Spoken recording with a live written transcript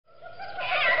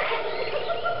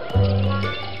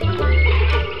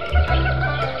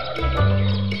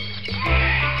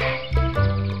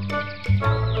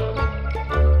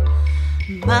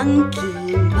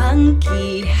Monkey,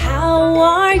 monkey, how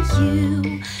are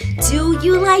you? Do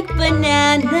you like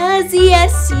bananas?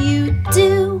 Yes, you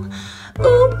do. Ooh,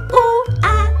 ooh,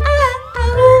 ah, ah,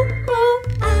 ah, ooh, ooh,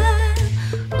 ah.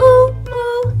 Ooh,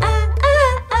 ooh, ah,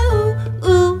 ah, ah, ooh,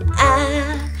 ooh,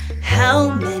 ah. How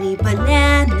many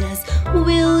bananas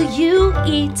will you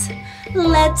eat?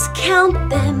 Let's count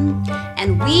them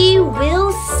and we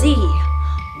will see.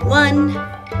 1,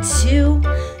 2,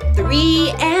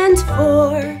 3, and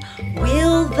 4.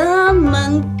 Will the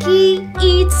monkey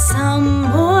eat some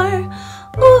more?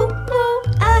 Ooh, ooh,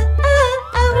 ah, ah,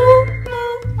 ah, ooh,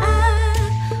 ooh,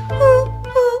 ah. Ooh,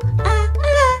 ooh, ah,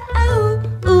 ah, ah,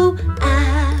 ooh, ooh,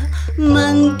 ah.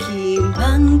 Monkey,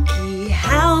 monkey,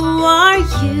 how are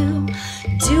you?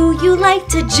 Do you like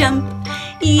to jump?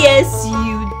 Yes,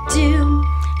 you do.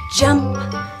 Jump,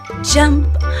 jump,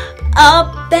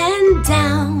 up and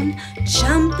down.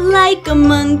 Jump like a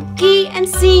monkey and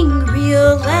sing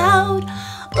real loud.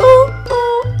 Ooh,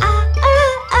 ooh, ah,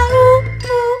 ah, ah, ooh,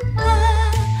 ooh,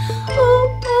 ah.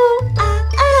 Ooh, ooh, ah,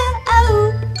 ah, ah,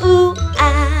 ooh, ooh,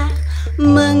 ah.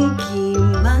 Monkey,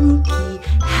 monkey,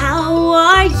 how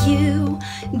are you?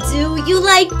 Do you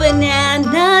like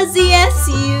bananas? Yes,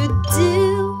 you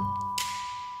do.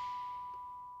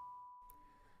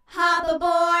 Hop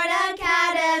aboard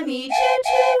Academy,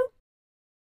 choo-choo.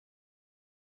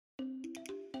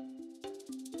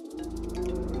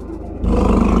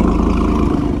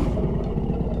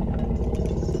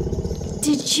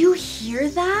 Did you hear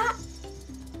that?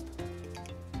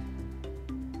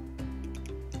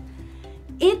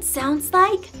 It sounds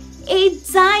like a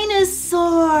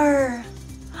dinosaur.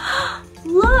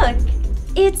 Look,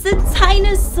 it's a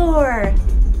dinosaur.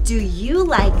 Do you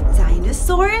like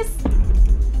dinosaurs?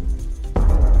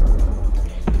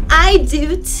 I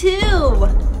do too.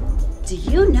 Do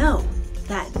you know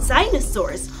that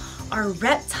dinosaurs are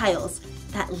reptiles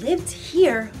that lived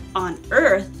here on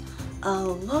Earth a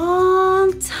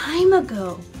long time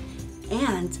ago?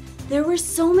 And there were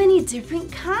so many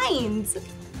different kinds.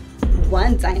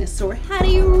 One dinosaur had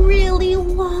a really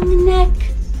long neck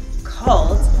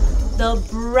called the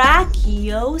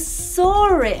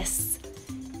Brachiosaurus.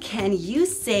 Can you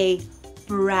say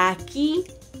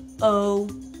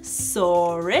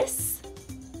Brachiosaurus?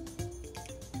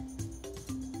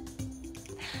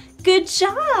 Good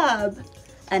job!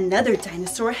 Another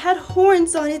dinosaur had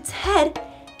horns on its head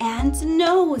and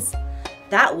nose.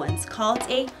 That one's called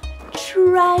a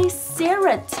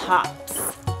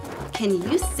Triceratops. Can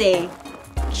you say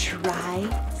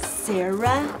Triceratops?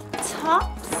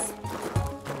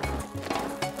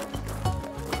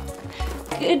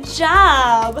 Good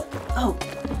job! Oh,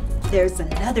 there's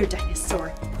another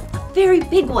dinosaur, a very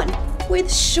big one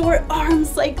with short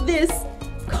arms like this,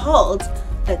 called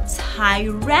the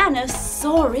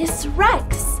Tyrannosaurus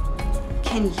Rex.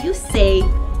 Can you say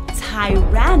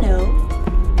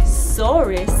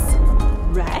Tyrannosaurus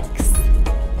Rex?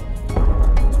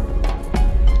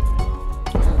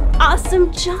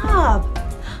 Awesome job!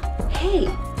 Hey,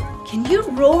 can you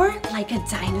roar like a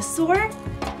dinosaur?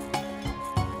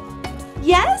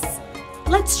 Yes?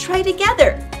 Let's try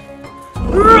together.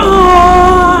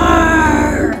 Roar!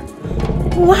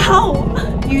 Wow,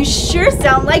 you sure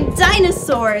sound like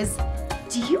dinosaurs.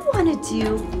 Do you want to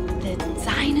do the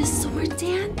dinosaur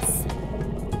dance?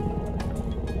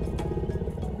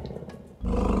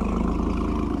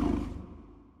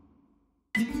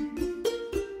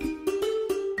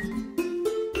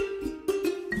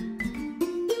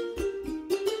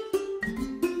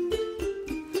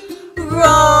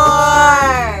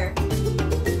 Roar!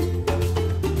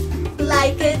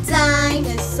 Like a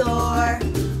dinosaur.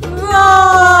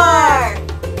 Roar!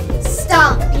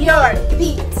 Stomp your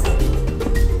feet.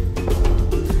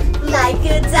 Like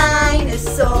a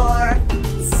dinosaur.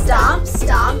 Stomp,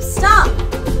 stomp, stomp.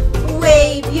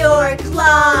 Wave your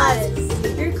claws.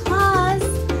 Your claws.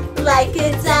 Like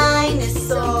a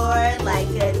dinosaur. Like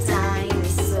a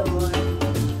dinosaur.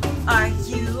 Are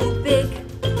you big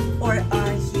or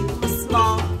are you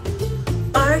small?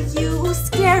 Are you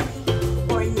scary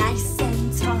or nice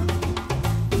and tall?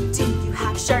 Do you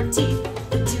have sharp teeth?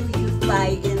 Do you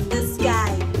fly in the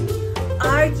sky?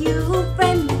 Are you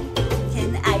friendly?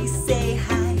 Can I say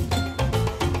hi?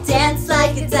 Dance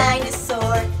like a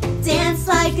dinosaur. Dance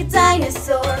like a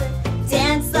dinosaur.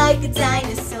 Dance like a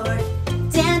dinosaur.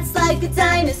 Dance like a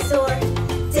dinosaur.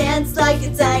 Dance like a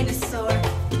dinosaur.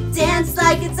 Dance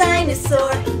like a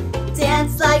dinosaur.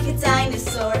 Dance like a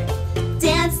dinosaur.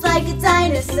 Dance like a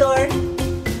dinosaur.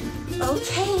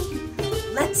 Okay,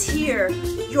 let's hear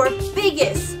your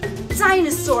biggest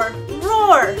dinosaur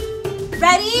roar.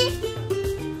 Ready?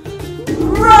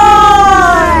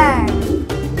 Roar!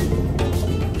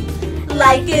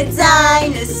 like a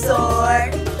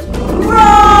dinosaur.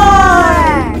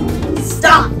 Roar!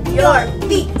 Stomp your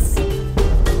feet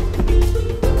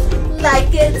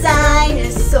like a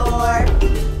dinosaur.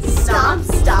 Stomp,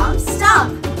 stomp,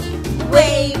 stomp.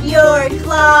 Wave your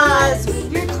claws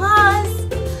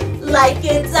like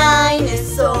a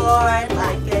dinosaur,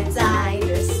 like a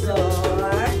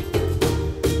dinosaur.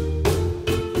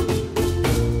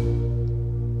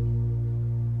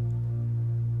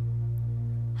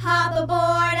 Hop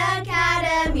aboard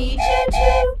Academy,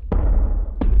 choo-choo.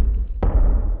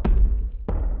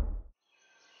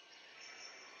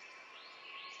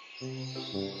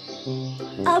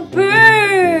 A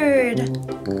bird.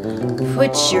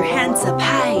 Put your hands up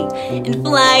high and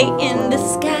fly in the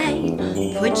sky.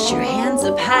 Put your hands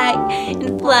up high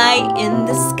and fly in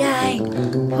the sky.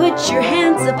 Put your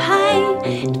hands up high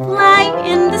and fly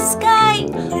in the sky.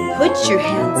 Put your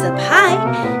hands up high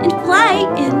and fly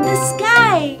in the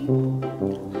sky.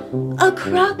 A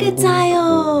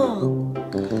crocodile.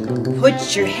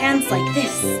 Put your hands like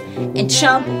this and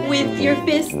chomp with your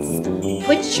fists.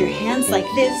 Put your hands like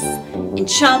this and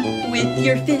chomp with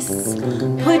your fists.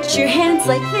 Put your hands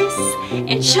like this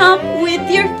and chomp with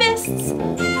your fists.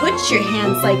 Put your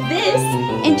hands like this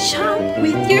and chomp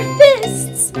with your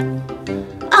fists.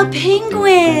 A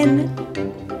penguin.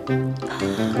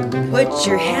 Put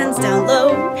your hands down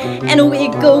low and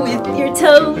wiggle with your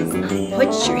toes.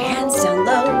 Put your hands down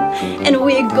low and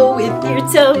wiggle with your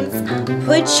toes.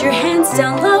 Put your hands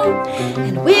down low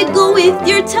and wiggle with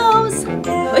your toes.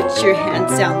 Put your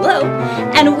hands down low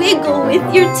and wiggle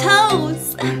with your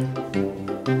toes.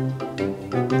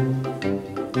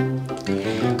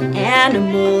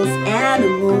 Animals,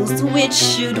 animals, which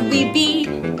should we be?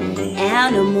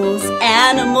 Animals,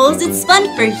 animals, it's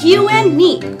fun for you and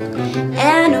me.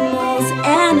 Animals,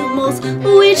 animals,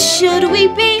 which should we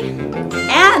be?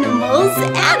 Animals,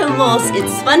 animals,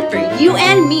 it's fun for you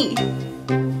and me.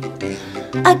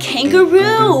 A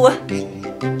kangaroo.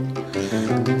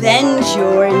 Bend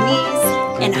your knees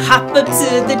and hop up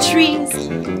to the trees.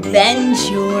 Bend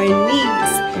your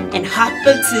knees and hop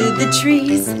up to the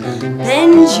trees.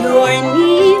 Bend your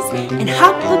knees and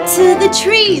hop up to the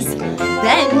trees.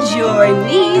 Bend your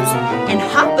knees and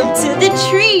hop up to the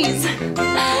trees.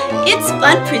 It's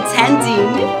fun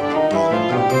pretending.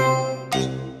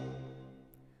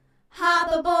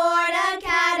 Hop aboard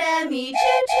Academy,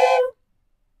 choo-choo.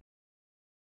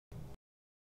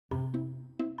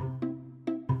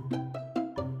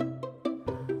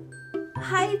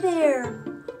 Hi there.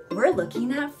 We're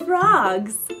looking at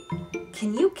frogs.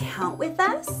 Can you count with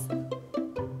us?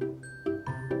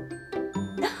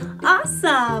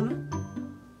 Awesome!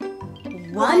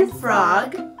 1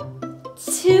 frog,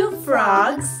 2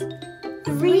 frogs,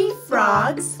 3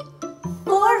 frogs,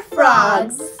 4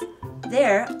 frogs.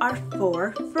 There are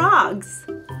 4 frogs.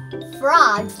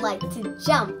 Frogs like to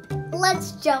jump.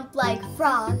 Let's jump like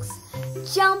frogs.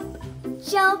 Jump,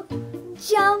 jump,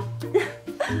 jump.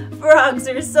 Frogs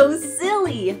are so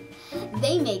silly.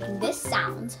 They make this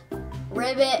sound.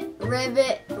 Ribbit,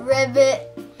 ribbit, ribbit.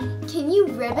 Can you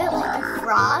ribbit like a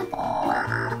frog?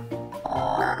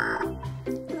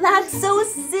 That's so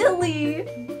silly.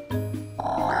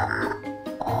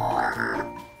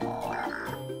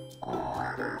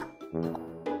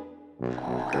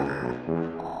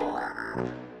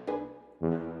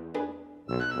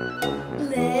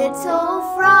 Little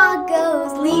frog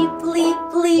goes leap,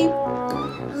 leap, leap.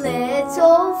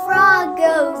 Little frog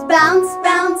goes bounce,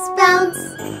 bounce, bounce.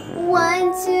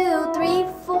 1, 2, 3,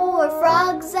 4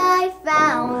 frogs I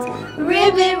found.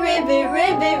 Ribbit, ribbit,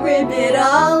 ribbit, ribbit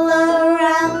all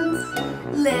around.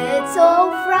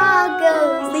 Little frog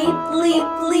goes leap, leap,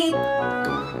 leap.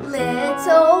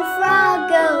 Little frog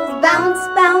goes bounce,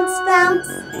 bounce, bounce.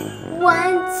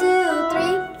 1, 2,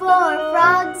 3, 4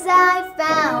 frogs I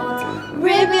found.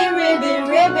 Ribbit, ribbit,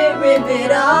 ribbit,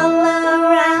 ribbit all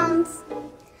around.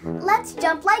 Let's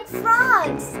jump like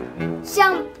frogs.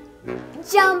 Jump,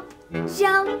 jump,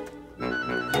 jump.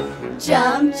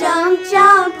 Jump, jump,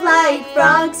 jump like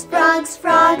frogs, frogs,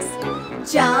 frogs.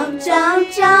 Jump, jump,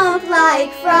 jump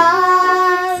like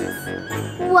frogs.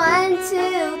 1,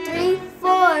 2, 3,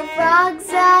 4 frogs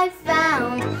I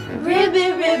found.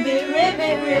 Ribbit, ribbit,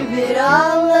 ribbit, ribbit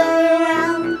all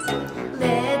around.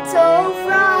 Little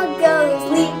frog goes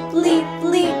leap, leap,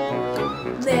 leap.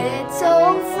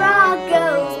 Little frog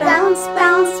goes bounce,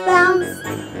 bounce, bounce.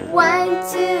 1,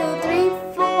 2, 3,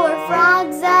 4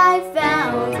 frogs I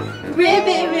found.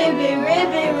 Ribbit, ribbit,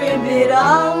 ribbit, ribbit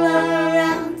all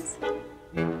around.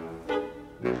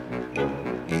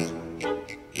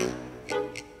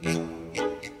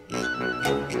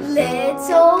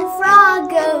 Little frog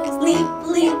goes leap,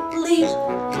 leap, leap.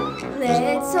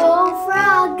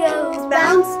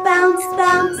 bounce,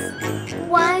 bounce.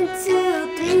 1,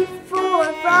 2, 3,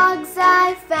 4 frogs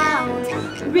I found.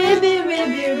 Ribbit,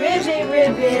 ribbit, ribbit,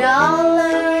 ribbit all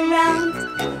around.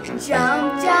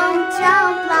 Jump, jump,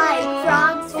 jump like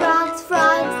frogs, frogs,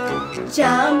 frogs.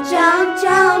 Jump, jump,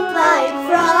 jump like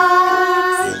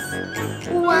frogs.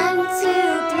 1, 2,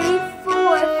 3,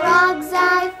 4 frogs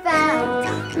I found.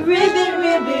 Ribbit,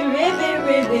 ribbit, ribbit,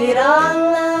 ribbit all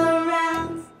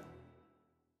around.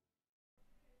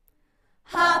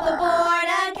 Hop aboard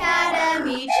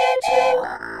Academy, choo-choo.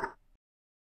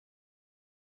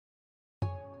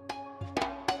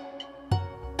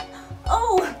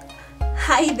 Oh,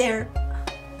 hi there.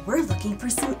 We're looking for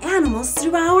some animals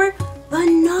through our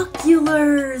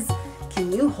binoculars.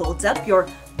 Can you hold up your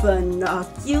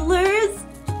binoculars?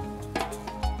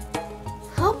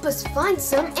 Help us find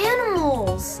some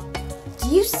animals. Do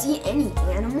you see any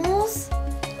animals?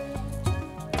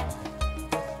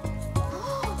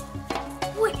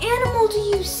 What animal do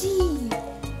you see?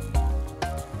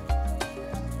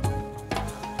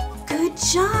 Good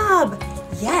job.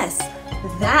 Yes,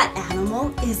 that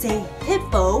animal is a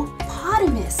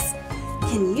hippopotamus.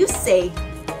 Can you say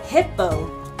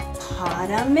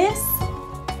hippopotamus?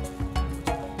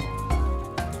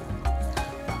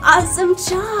 Awesome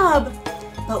job.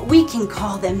 But we can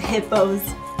call them hippos.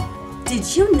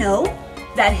 Did you know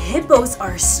that hippos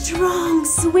are strong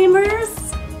swimmers?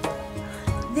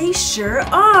 They sure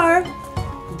are.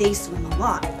 They swim a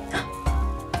lot.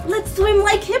 Let's swim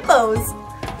like hippos.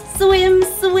 Swim,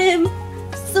 swim,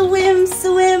 swim,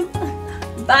 swim.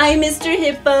 Bye, Mr.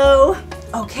 Hippo.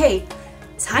 Okay,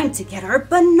 time to get our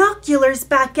binoculars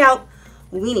back out.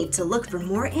 We need to look for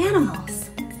more animals.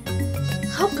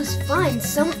 Help us find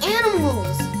some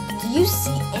animals. Do you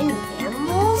see any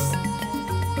animals?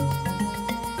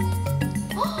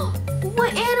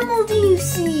 What animal do you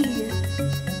see?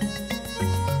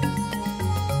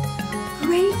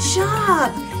 Great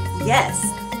job! Yes,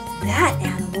 that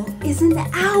animal is an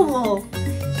owl.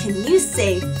 Can you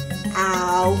say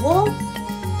owl?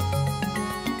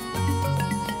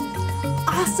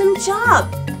 Awesome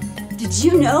job! Did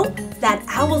you know that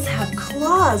owls have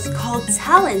claws called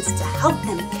talons to help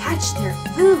them catch their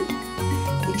food?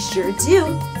 They sure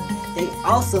do. They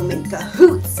also make a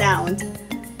hoot sound.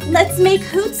 Let's make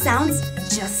hoot sounds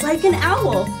just like an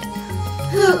owl.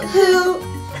 Hoot, hoot,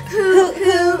 hoot,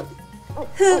 hoot.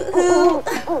 Hoo-hoo.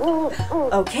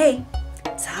 Okay,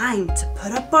 time to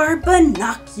put up our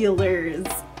binoculars.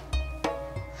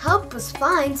 Help us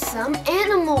find some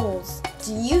animals.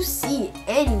 Do you see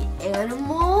any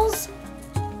animals?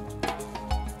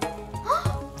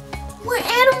 What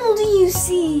animal do you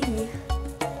see?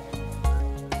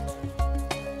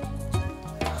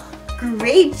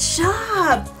 Great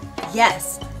job!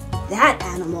 Yes, that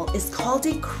animal is called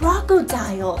a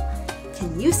crocodile.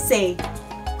 Can you say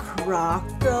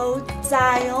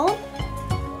crocodile?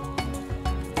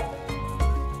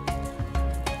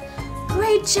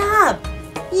 Great job!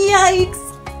 Yikes!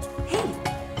 Hey,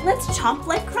 let's chomp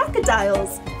like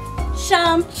crocodiles.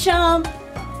 Chomp, chomp,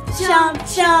 chomp,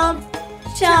 chomp,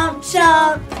 chomp,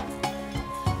 chomp.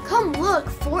 Come look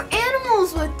for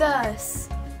animals with us.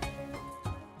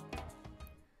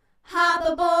 Hop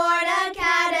aboard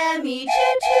Academy,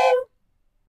 choo-choo.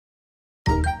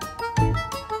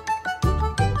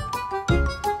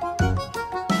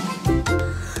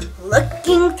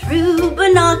 Looking through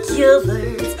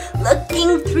binoculars,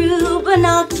 looking through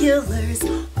binoculars.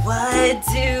 What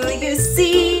do you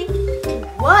see?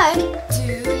 What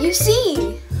do you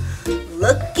see?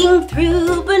 Looking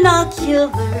through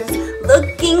binoculars,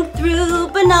 looking through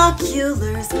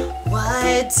binoculars.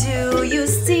 What do you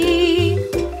see?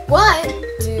 What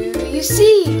do you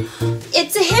see?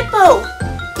 It's a hippo!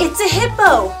 It's a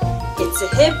hippo! It's a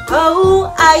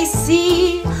hippo I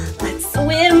see. Let's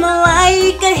swim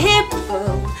like a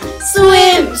hippo.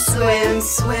 Swim, swim,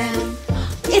 swim.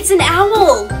 It's an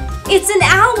owl! It's an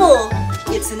owl!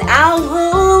 It's an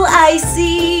owl I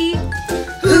see.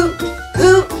 Hoot,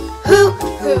 hoot, hoot,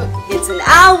 hoot. It's an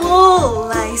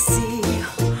owl I see.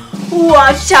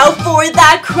 Watch out for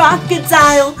that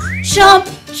crocodile. Chomp,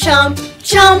 chomp,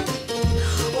 chomp.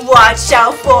 Watch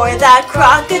out for that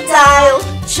crocodile.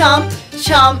 Chomp,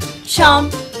 chomp,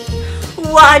 chomp.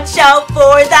 Watch out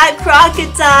for that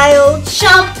crocodile.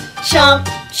 Chomp, chomp,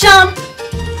 chomp.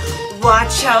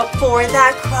 Watch out for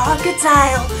that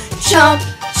crocodile. Chomp,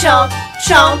 chomp,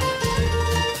 chomp.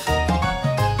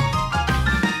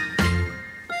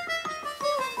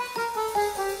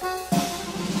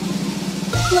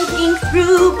 Looking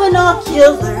through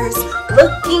binoculars,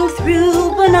 looking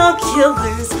through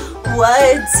binoculars.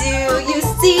 What do you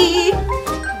see?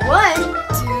 What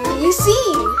do you see?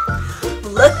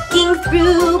 Looking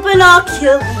through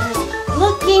binoculars,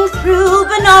 looking through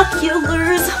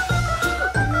binoculars.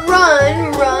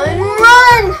 Run, run,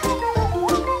 run!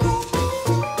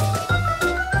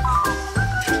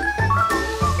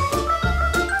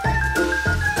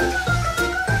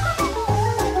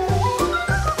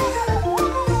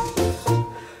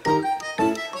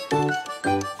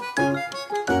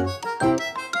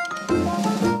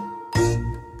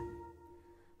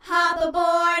 Hop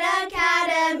aboard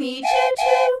Academy,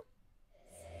 choo-choo.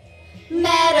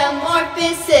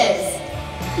 Metamorphosis,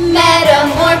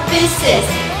 metamorphosis.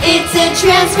 It's a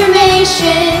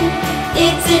transformation,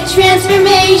 it's a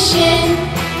transformation,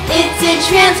 it's a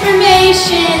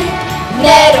transformation.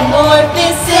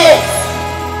 Metamorphosis.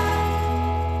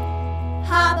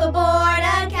 Hop aboard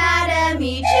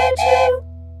Academy, choo-choo.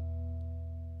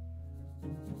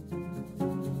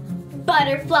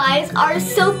 Butterflies are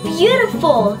so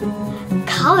beautiful,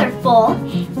 colorful,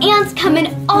 and come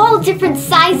in all different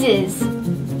sizes.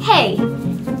 Hey,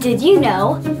 did you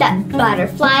know that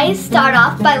butterflies start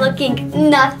off by looking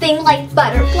nothing like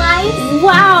butterflies?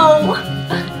 Wow!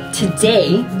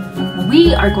 Today,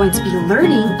 we are going to be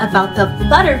learning about the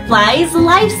butterfly's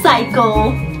life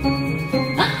cycle.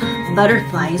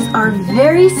 Butterflies are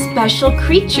very special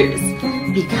creatures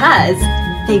because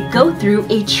they go through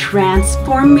a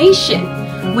transformation,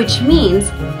 which means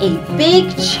a big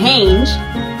change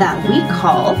that we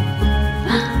call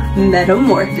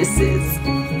metamorphosis.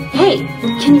 Hey,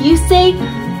 can you say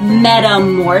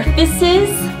metamorphosis?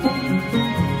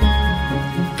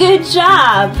 Good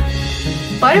job!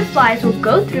 Butterflies will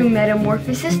go through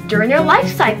metamorphosis during their life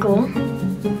cycle.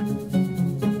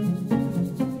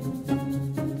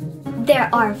 There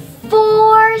are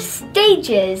 4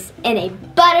 stages in a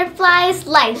butterfly's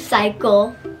life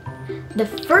cycle. The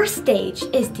first stage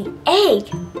is the egg.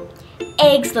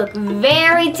 Eggs look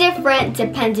very different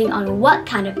depending on what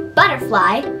kind of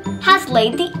butterfly has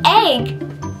laid the egg.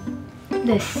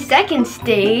 The second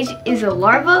stage is a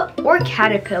larva or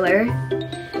caterpillar.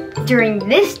 During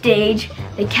this stage,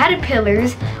 the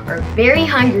caterpillars are very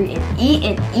hungry and eat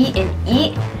and eat and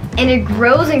eat, and it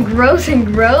grows and grows and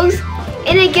grows,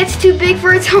 and it gets too big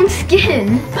for its own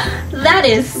skin. That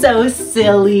is so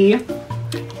silly.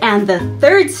 And the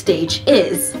third stage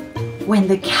is when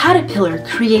the caterpillar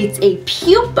creates a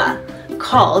pupa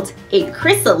called a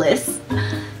chrysalis.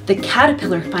 The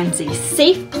caterpillar finds a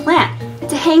safe plant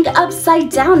to hang upside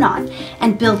down on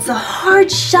and builds a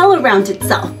hard shell around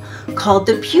itself called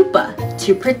the pupa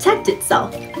to protect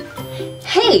itself.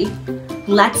 Hey,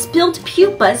 let's build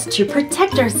pupas to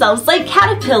protect ourselves like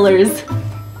caterpillars.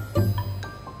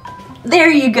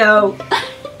 There you go.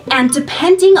 And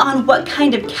depending on what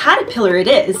kind of caterpillar it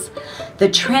is, the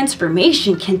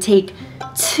transformation can take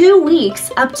 2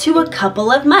 weeks up to a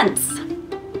couple of months.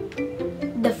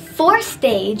 The fourth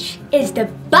stage is the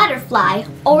butterfly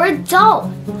or adult.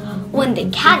 When the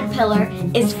caterpillar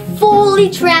is fully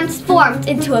transformed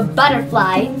into a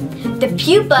butterfly, the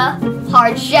pupa,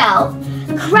 hard shell,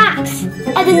 cracks,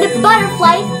 and then the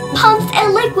butterfly pumps a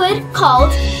liquid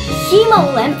called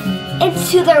hemolymph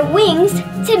into their wings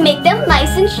to make them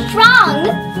nice and strong.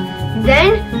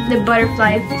 Then the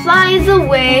butterfly flies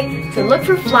away to look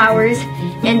for flowers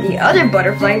and the other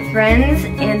butterfly friends,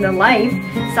 and the life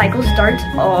cycle starts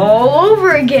all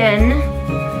over again.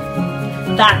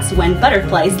 That's when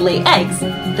butterflies lay eggs.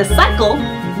 The cycle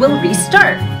will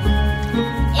restart.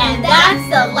 And that's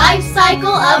the life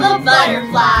cycle of a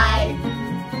butterfly.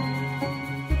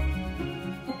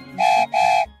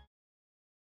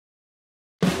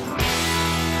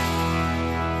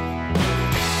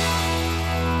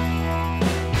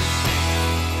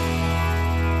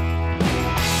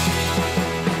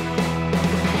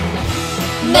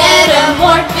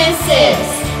 Metamorphosis,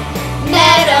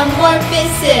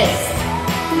 metamorphosis,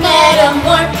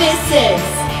 metamorphosis,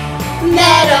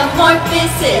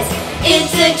 metamorphosis.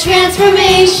 It's a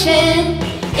transformation,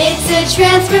 it's a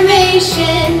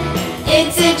transformation,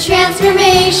 it's a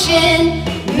transformation.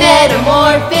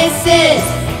 Metamorphosis.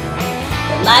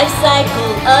 The life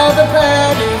cycle of a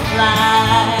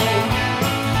butterfly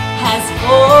has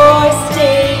 4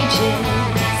 stages.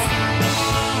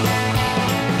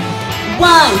 1,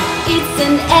 it's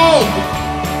an egg.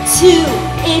 2,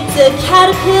 it's a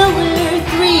caterpillar.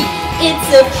 3, it's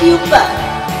a pupa.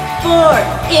 4,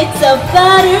 it's a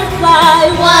butterfly.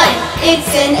 1,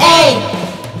 it's an egg.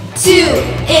 2,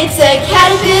 it's a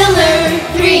caterpillar.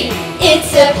 3,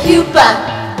 it's a pupa.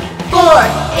 4,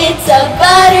 it's a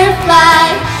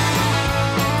butterfly.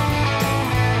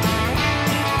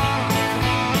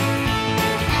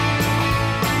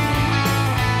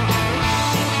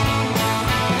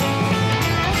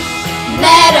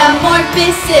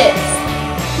 Metamorphosis,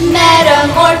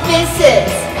 Metamorphosis.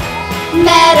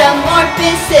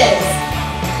 Metamorphosis.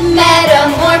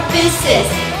 Metamorphosis.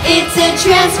 It's a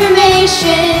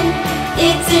transformation.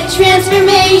 It's a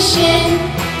transformation.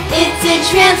 It's a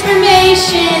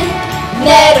transformation.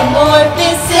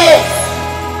 Metamorphosis.